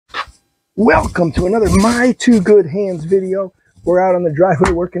Welcome to another My Two Good Hands video. We're out on the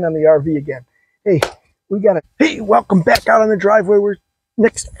driveway working on the RV again. Hey, welcome back out on the driveway. We're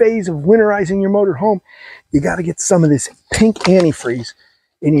next phase of winterizing your motorhome. You got to get some of this pink antifreeze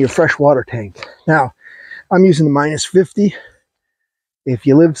in your fresh water tank. Now, I'm using the -50. If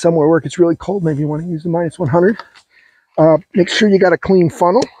you live somewhere where it's really cold, maybe you want to use the -100. Make sure you got a clean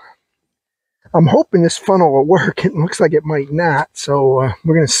funnel. I'm hoping this funnel will work. It looks like it might not, so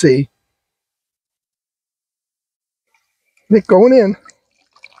we're going to see. It going in.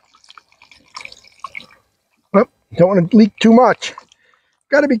 Oh, don't want to leak too much.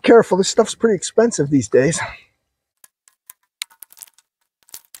 Got to be careful. This stuff's pretty expensive these days.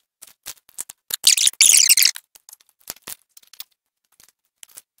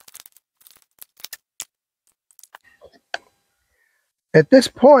 At this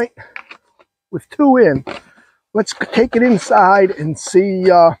point, with two in, let's take it inside and see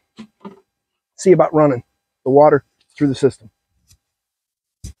about running the water through the system.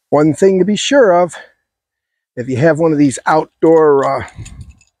 One thing to be sure of, if you have one of these outdoor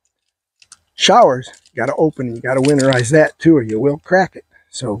showers, you got to open and you got to winterize that too, or you will crack it.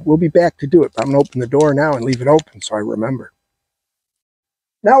 So we'll be back to do it. But I'm going to open the door now and leave it open so I remember.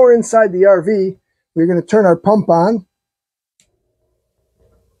 Now we're inside the RV. We're going to turn our pump on.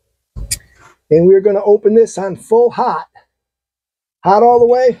 And we're going to open this on full hot. Hot all the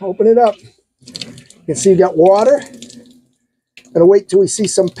way. Open it up. You can see you got water. Gonna wait till we see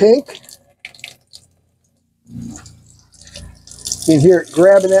some pink. You can hear it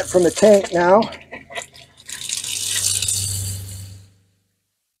grabbing that from the tank now.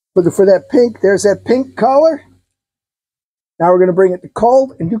 Looking for that pink. There's that pink color. Now we're going to bring it to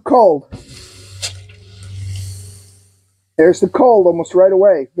cold and do cold. There's the cold almost right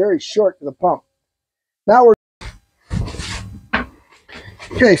away. Very short to the pump. Now we're...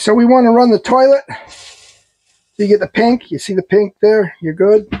 Okay, so we want to run the toilet. So you get the pink. You see the pink there. You're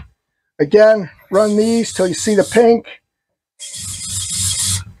good. Again, run these till you see the pink.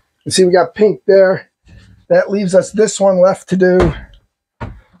 You see we got pink there. That leaves us this one left to do.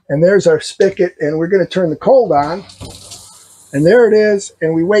 And there's our spigot. And we're going to turn the cold on. And there it is.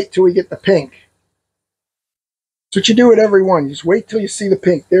 And we wait till we get the pink. That's what you do at every one. You just wait till you see the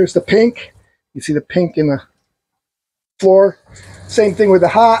pink. There's the pink. You see the pink in the floor. Same thing with the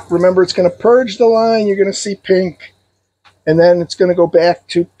hot. Remember, it's going to purge the line. You're going to see pink. And then it's going to go back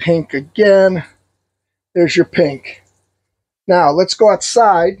to pink again. There's your pink. Now, let's go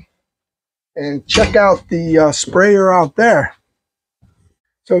outside and check out the sprayer out there.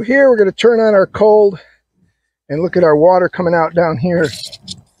 So here we're going to turn on our cold and look at our water coming out down here.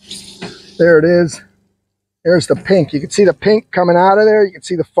 There it is. There's the pink. You can see the pink coming out of there. You can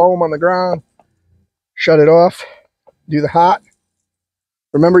see the foam on the ground. Shut it off. Do the hot.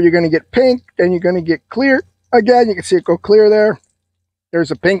 Remember, you're going to get pink, then you're going to get clear again. You can see it go clear there. There's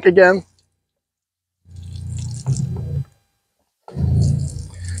a pink again.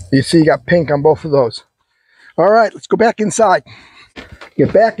 You see you got pink on both of those. All right, let's go back inside.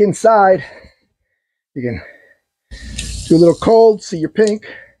 Get back inside. You can do a little cold, see your pink.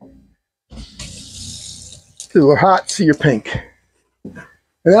 Do a little hot, see your pink. And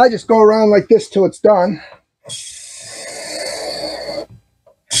then I just go around like this till it's done.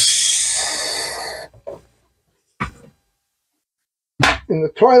 In the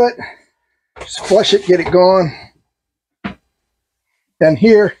toilet, just flush it, get it going. Then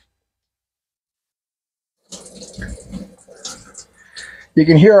here, you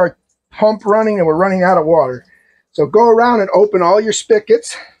can hear our pump running and we're running out of water. So go around and open all your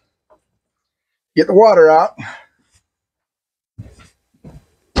spigots. Get the water out.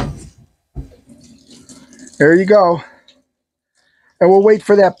 There you go. And we'll wait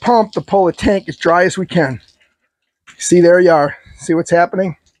for that pump to pull the tank as dry as we can. See, there you are. See what's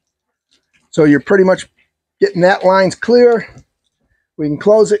happening? So you're pretty much getting that line's clear. We can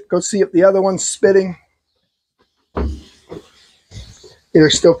close it. Go see if the other one's spitting.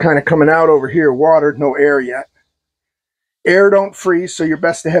 They're still kind of coming out over here. Water, no air yet. Air don't freeze, so you're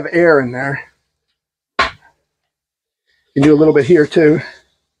best to have air in there. You can do a little bit here too.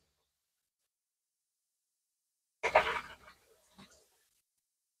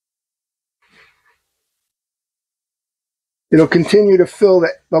 It'll continue to fill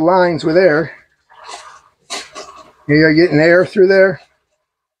the lines with air. You're getting air through there.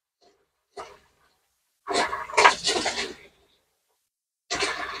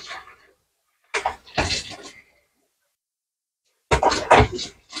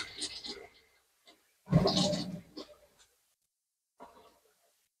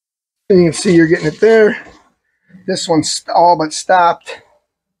 And you can see you're getting it there. This one's all but stopped.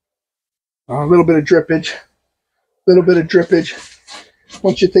 A little bit of drippage, little bit of drippage.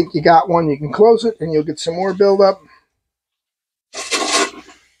 Once you think you got one, you can close it and you'll get some more buildup.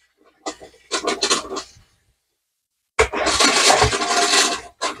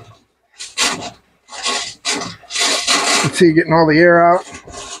 Let's see, getting all the air out.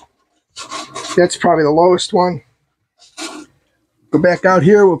 That's probably the lowest one. Go back out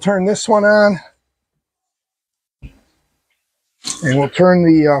here, we'll turn this one on. And we'll turn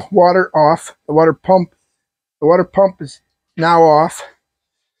the water off. The water pump is now off.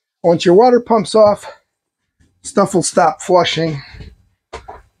 Once your water pump's off, stuff will stop flushing.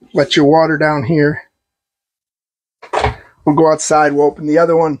 Let your water down here. We'll go outside, we'll open the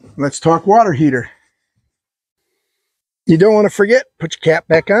other one. Let's talk water heater. You don't want to forget, put your cap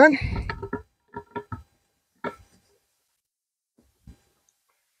back on.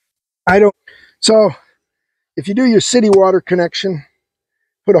 So if you do your city water connection,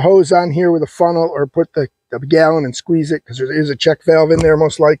 put a hose on here with a funnel, or put the gallon and squeeze it, because there is a check valve in there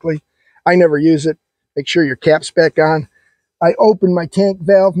most likely. I never use it. Make sure your cap's back on. I opened my tank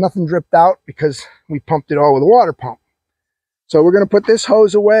valve, nothing dripped out because we pumped it all with a water pump. So we're going to put this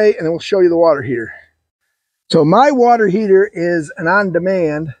hose away and then we'll show you the water heater. So my water heater is an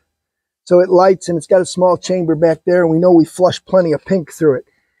on-demand, so it lights and it's got a small chamber back there, and we know we flush plenty of pink through it.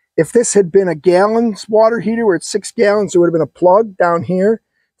 If this had been a gallon's water heater where it's 6 gallons, there would have been a plug down here.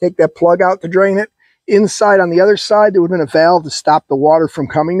 Take that plug out to drain it. Inside on the other side, there would have been a valve to stop the water from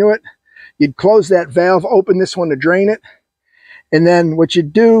coming to it. You'd close that valve, open this one to drain it. And then what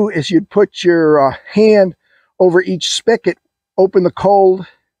you'd do is you'd put your hand over each spigot, open the cold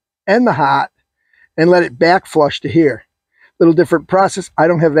and the hot, and let it back flush to here. Little different process. I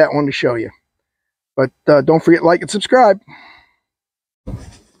don't have that one to show you. But don't forget to like and subscribe.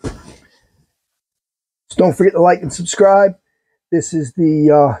 So don't forget to like and subscribe. This is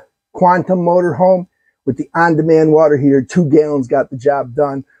the Quantum motorhome with the on-demand water heater. 2 gallons got the job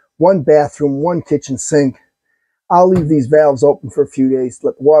done. 1 bathroom, 1 kitchen sink. I'll leave these valves open for a few days to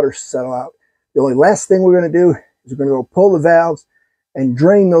let the water settle out. The only last thing we're going to do is we're going to go pull the valves and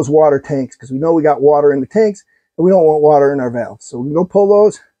drain those water tanks, because we know we got water in the tanks and we don't want water in our valves. So we can go pull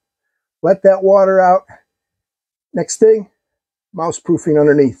those, let that water out. Next thing, mouse proofing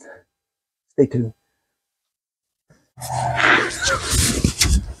underneath. Stay tuned.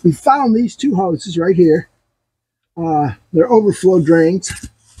 We found these 2 hoses right here. They're overflow drains,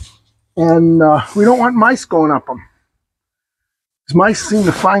 and we don't want mice going up them, because mice seem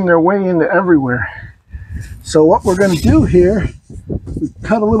to find their way into everywhere. So what we're going to do here, we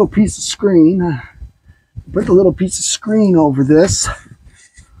cut a little piece of screen, put the little piece of screen over this,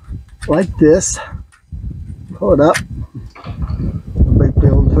 like this, pull it up. We might be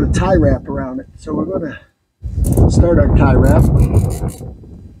able to put a tie wrap around it. So we're going to start our tie wrap.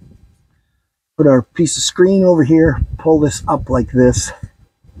 Put our piece of screen over here, pull this up like this,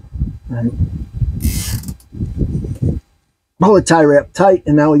 and pull the tie wrap tight,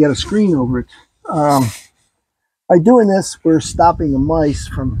 and now we got a screen over it. By doing this, we're stopping the mice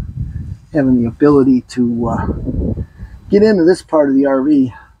from having the ability to get into this part of the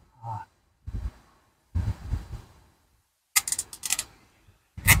RV.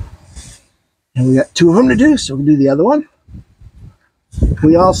 And we got 2 of them to do, so we'll do the other one.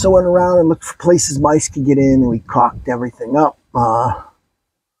 We also went around and looked for places mice could get in, and we caulked everything up.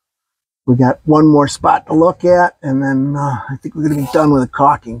 We got 1 more spot to look at, and then I think we're going to be done with the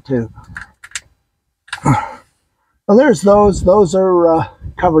caulking too. Well, there's those. Those are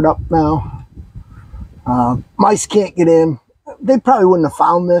covered up now. Mice can't get in. They probably wouldn't have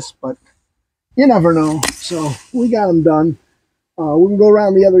found this, but you never know. So we got them done. We can go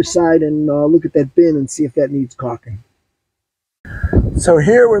around the other side and look at that bin and see if that needs caulking. So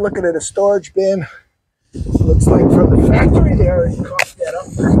here we're looking at a storage bin. Looks like from the factory they already caulked that up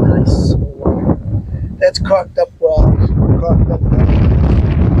very nice. So, that's caulked up well. Caulked up well.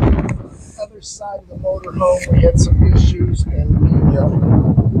 Other side of the motorhome, we had some issues, and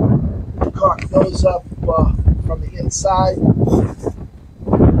we caulked those up from the inside.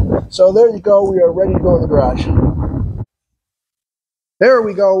 So there you go. We are ready to go in the garage. There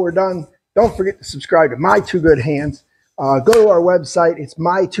we go. We're done. Don't forget to subscribe to My Two Good Hands. Go to our website. It's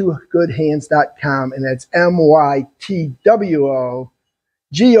mytwogoodhands.com, and that's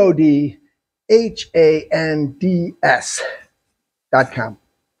mytwogodhands.com.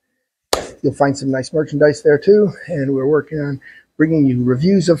 You'll find some nice merchandise there too, and we're working on bringing you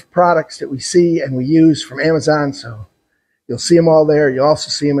reviews of products that we see and we use from Amazon, so you'll see them all there. You'll also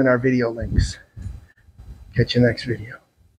see them in our video links. Catch you next video.